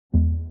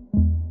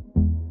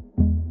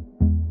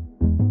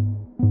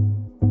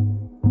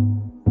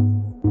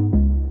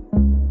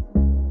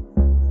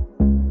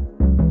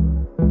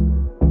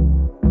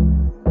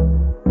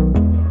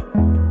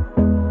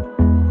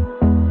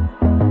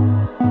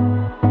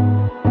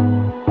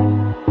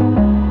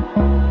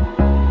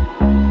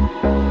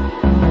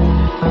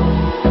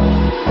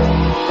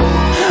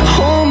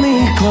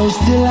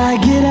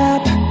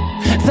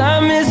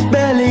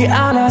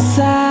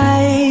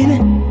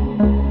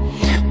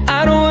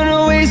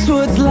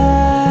what's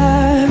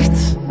left.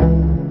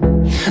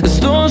 The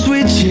storms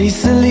we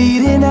chase are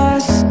leading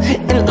us,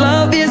 and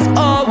love is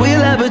all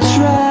we'll ever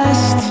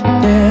trust.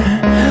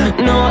 Yeah,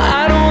 no,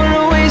 I don't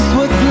wanna waste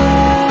what's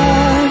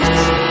left.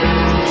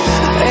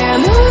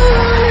 And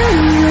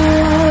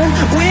on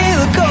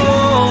we'll go,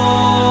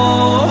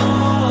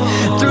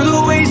 through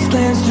the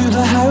wastelands, through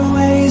the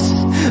highways,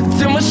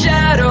 till my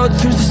shadow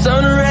turns to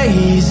sun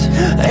rays.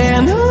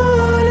 And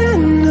on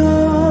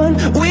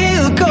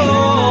we'll go,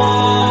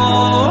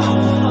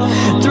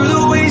 through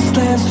the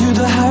wastelands, through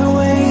the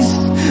highways,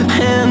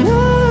 and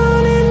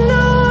on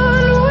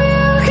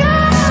we'll go.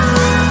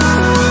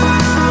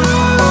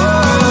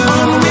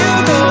 On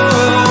we'll go.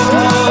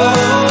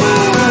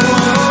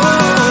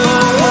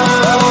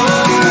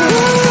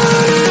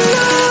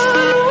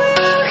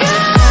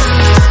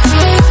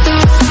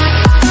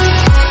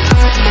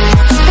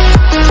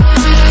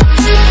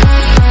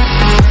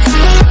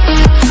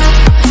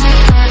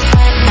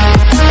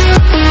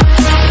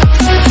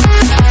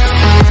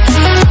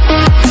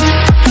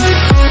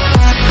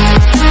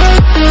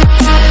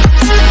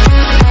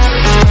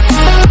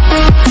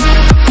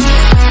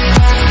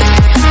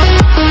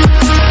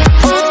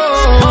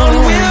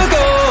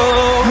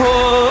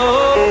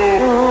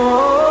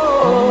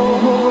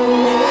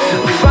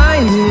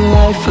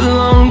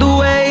 Along the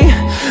way,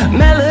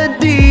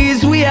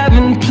 melodies we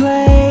haven't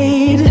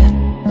played.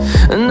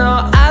 No,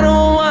 I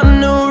don't want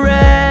no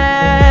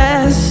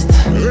rest.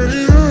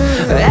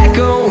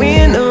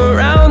 Echoing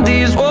around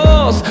these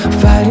walls,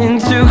 fighting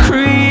to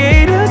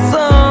create a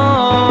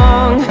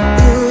song.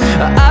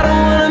 I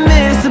don't wanna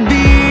miss a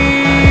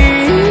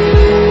beat.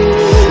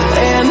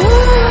 And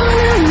on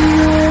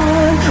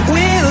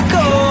we'll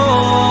go,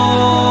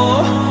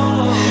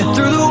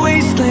 through the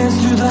wastelands,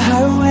 through the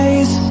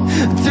highways,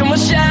 till my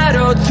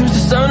shadow turns to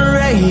sun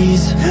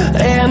rays.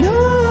 And on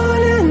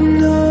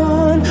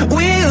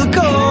we'll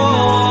go,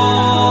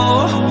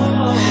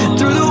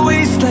 through the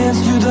wastelands,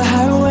 through the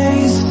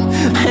highways,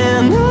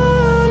 and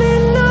on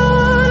we'll go.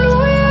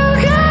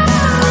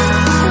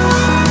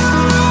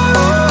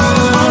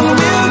 On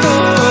we'll go.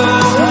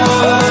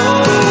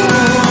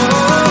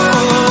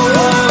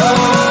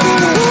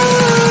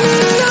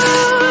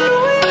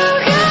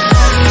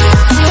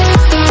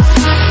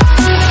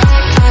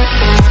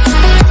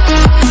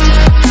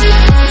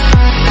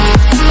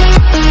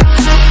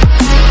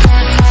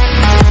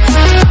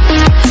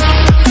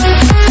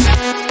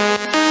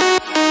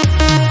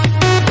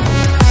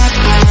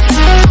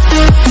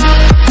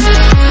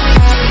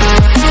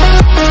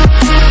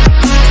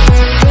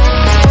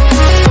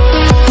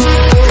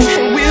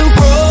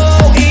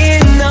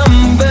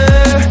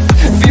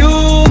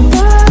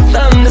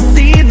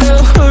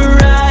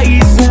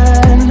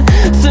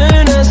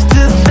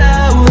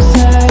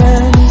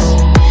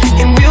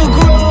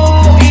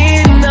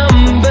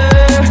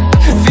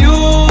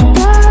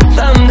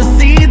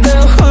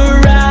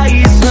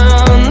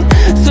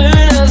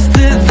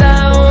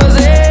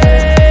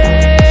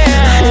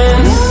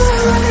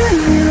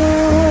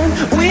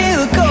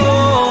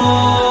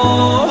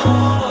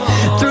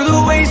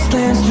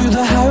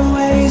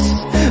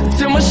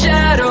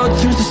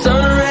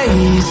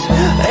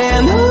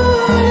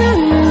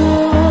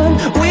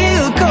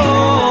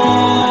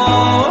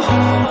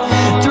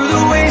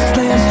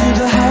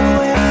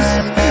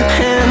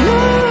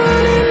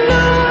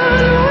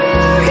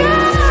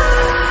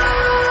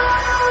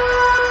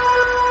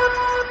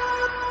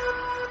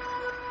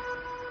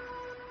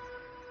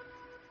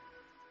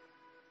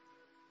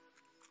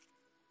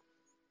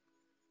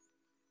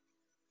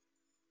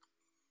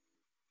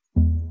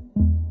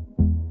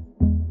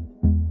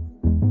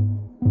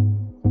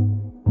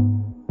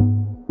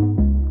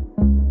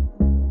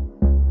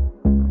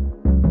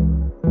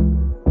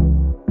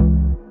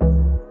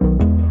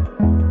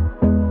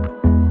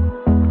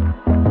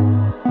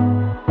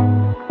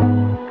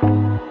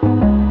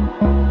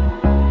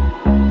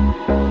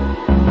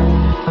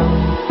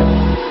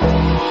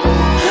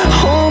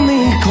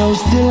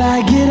 Close till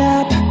I get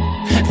up,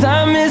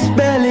 time is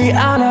barely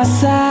on our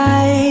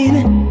side.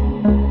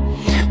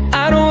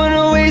 I don't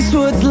wanna waste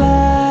what's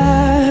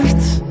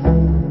left.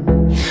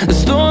 The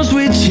storms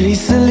we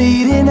chase are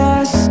leading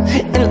us,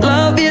 and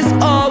love is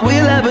all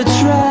we'll ever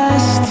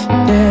trust.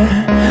 Yeah,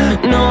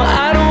 no,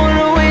 I don't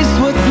wanna waste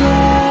what's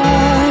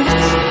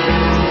left.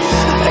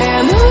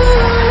 And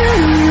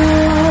on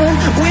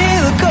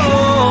we'll go,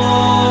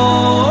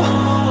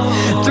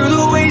 through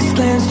the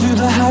wastelands, through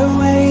the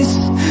highways,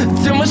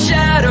 till my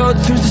shadow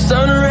turns to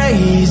sun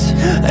rays.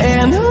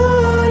 And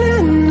on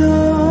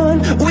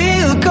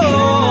we'll go,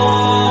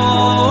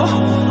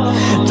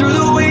 through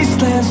the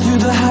wastelands, through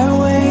the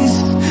highways,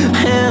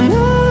 and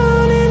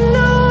on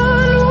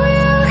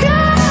we'll go.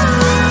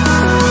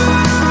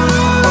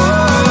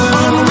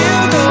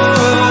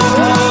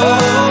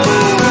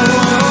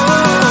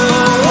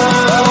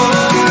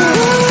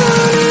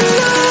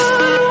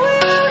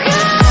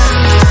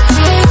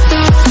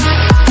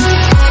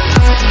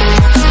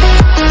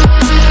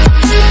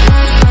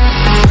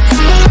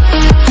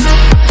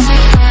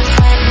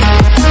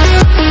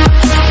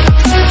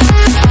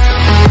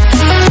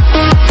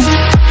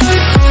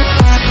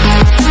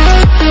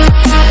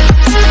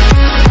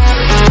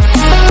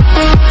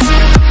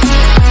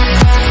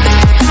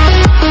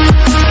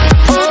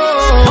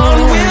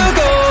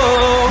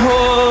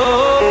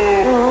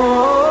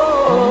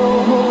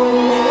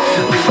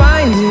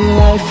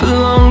 life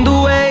along the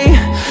way,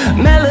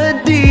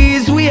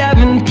 melodies we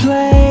haven't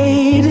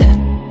played.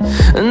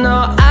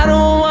 No, I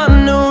don't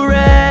want no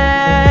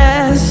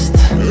rest,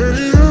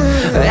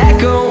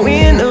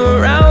 echoing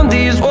around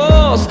these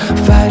walls,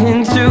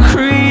 fighting to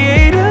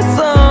create a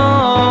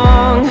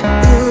song.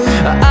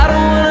 I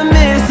don't wanna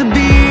miss a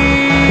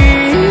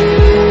beat,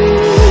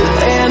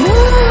 and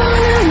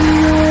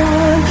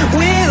on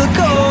we'll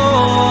go,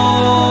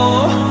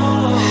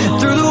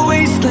 through the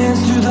wastelands,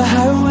 through the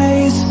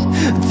highways,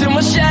 till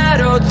my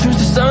shadow turns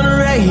to sun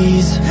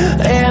rays.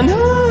 And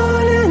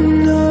on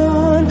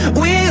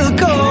we'll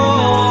go,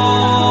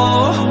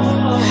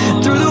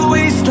 through the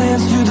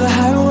wastelands, through the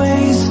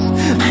highways,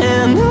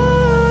 and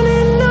on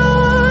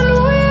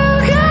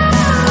we'll go.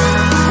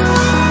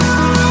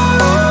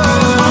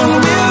 On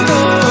we'll go.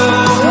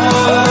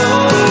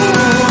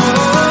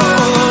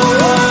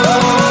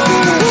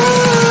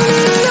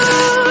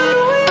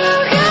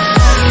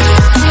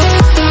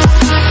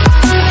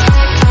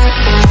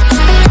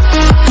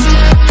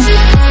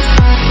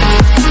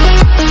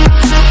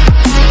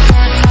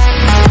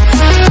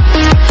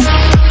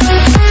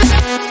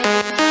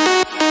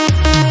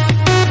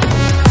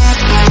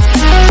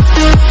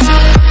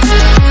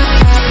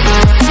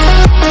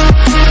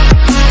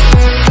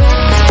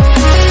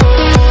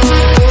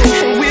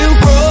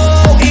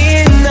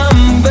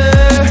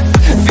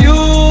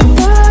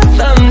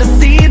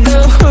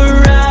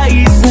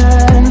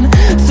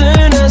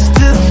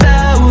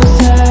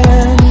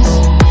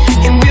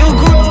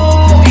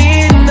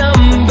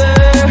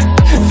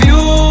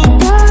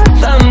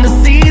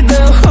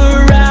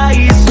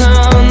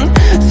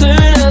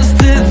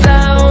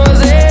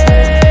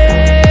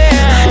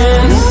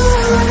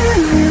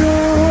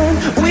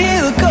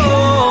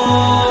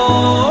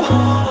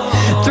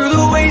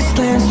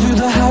 Through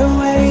the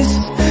highways,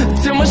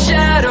 till my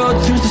shadow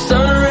turns to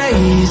sun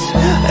rays.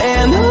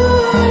 And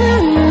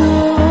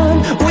on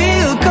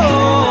we'll go,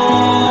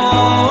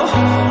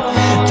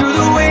 through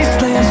the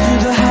wastelands,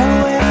 through the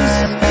highways,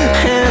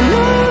 and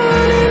on we'll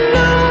go.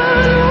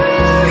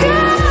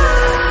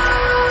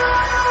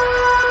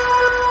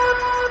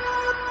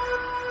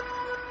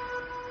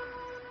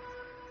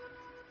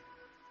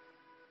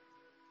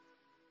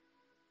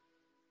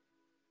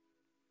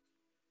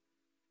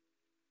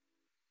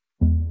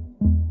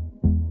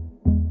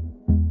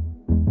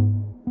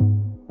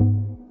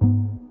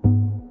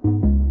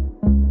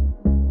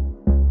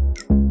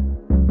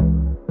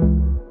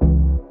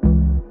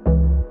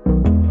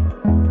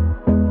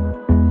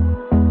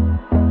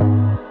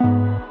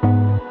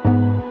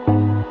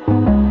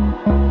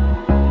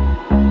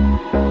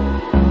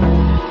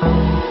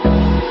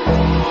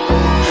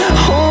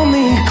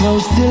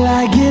 Close till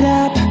I get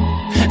up,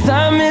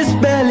 time is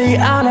barely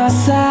on our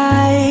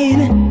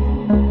side.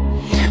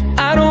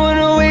 I don't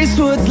wanna waste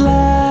what's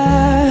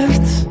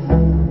left.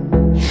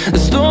 The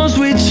storms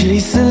we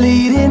chase are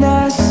leading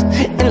us,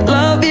 and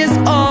love is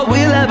all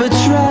we'll ever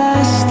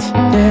trust.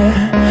 Yeah,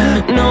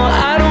 no,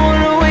 I don't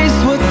wanna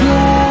waste what's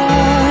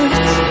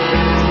left.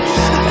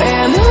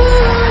 And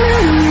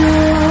on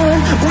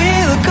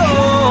we'll go,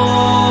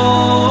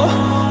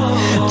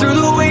 through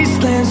the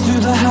wastelands,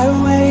 through the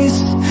highways,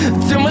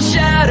 till my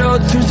shadow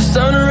turns to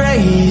sun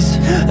rays.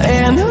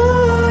 And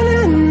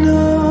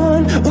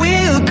on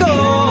we'll go,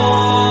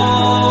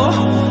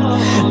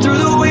 through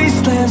the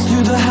wastelands,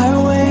 through the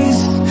highways,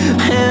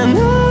 and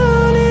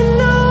on we'll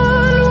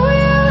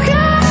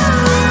go.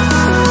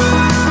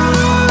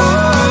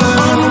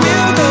 On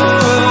we'll go.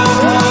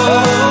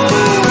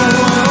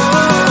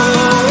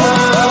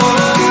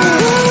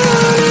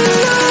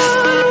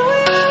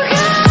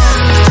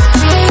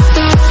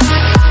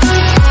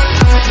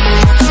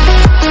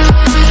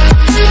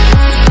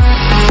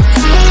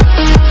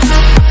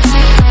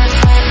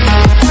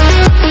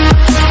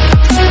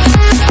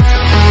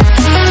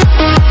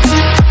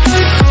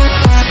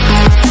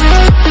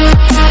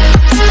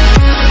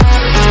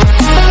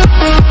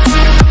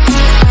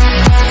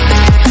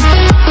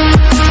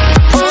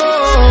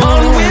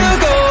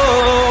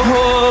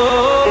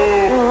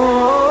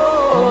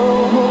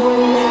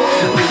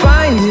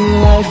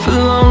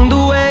 Along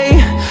the way,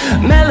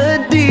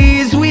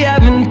 melodies we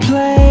haven't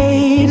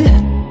played.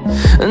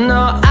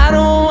 No, I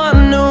don't want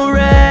no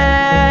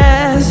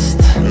rest,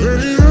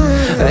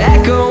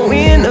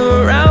 echoing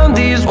around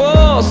these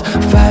walls,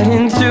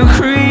 fighting to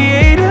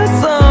create a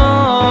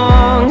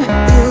song.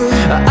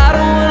 I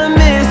don't wanna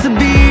miss a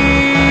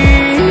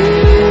beat,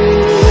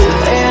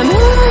 and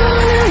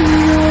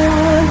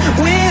on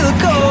we'll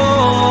go,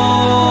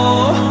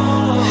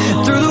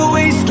 through the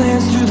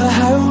wastelands, through the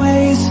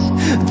highways,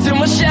 till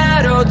my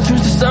shadow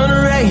turns to sun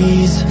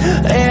rays.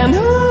 And